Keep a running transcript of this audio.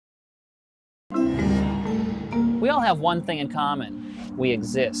We all have one thing in common. We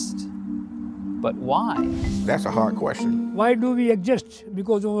exist. But why? That's a hard question. Why do we exist?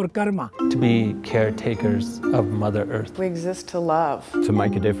 Because of our karma. To be caretakers of Mother Earth. We exist to love. To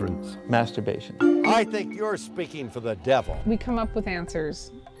make a difference. Masturbation. I think you're speaking for the devil. We come up with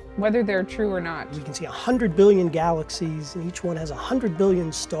answers, whether they're true or not. We can see 100 billion galaxies, and each one has 100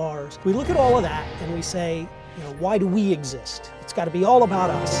 billion stars. We look at all of that and we say, why do we exist? It's got to be all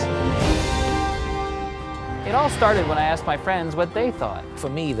about us. It all started when I asked my friends what they thought. For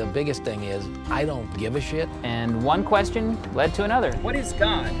me, the biggest thing is I don't give a shit. And one question led to another. What is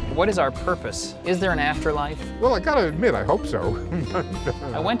God? What is our purpose? Is there an afterlife? Well, I gotta admit, I hope so.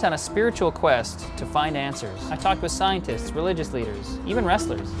 I went on a spiritual quest to find answers. I talked with scientists, religious leaders, even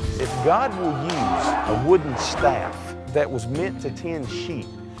wrestlers. If God will use a wooden staff that was meant to tend sheep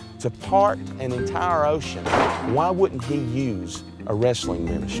to part an entire ocean, why wouldn't he use a wrestling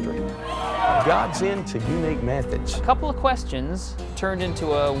ministry? God's into unique methods. A couple of questions turned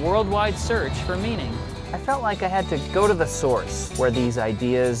into a worldwide search for meaning. I felt like I had to go to the source where these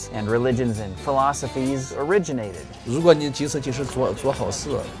ideas and religions and philosophies originated. 如果你今生今世做好事，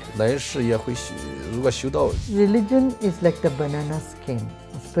来世也会许。如果修道。Religion is like the banana skin.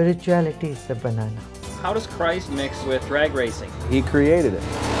 Spirituality is the banana. How does Christ mix with drag racing? He created it.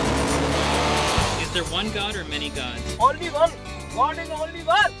 Is there one God or many gods? Only one. God is only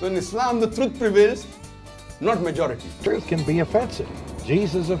one. So in Islam, the truth prevails, not majority. Truth can be offensive.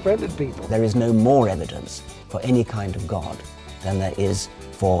 Jesus offended people. There is no more evidence for any kind of God than there is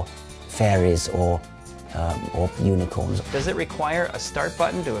for fairies or unicorns. Does it require a start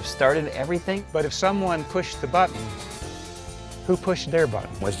button to have started everything? But if someone pushed the button, who pushed their button?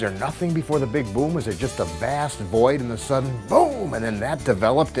 Was there nothing before the big boom? Was it just a vast void and the sudden boom? And then that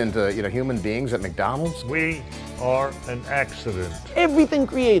developed into human beings at McDonald's? We are an accident. Everything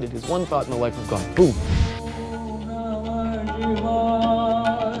created is one thought in the life of God. Boom.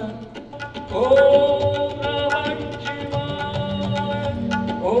 Oh,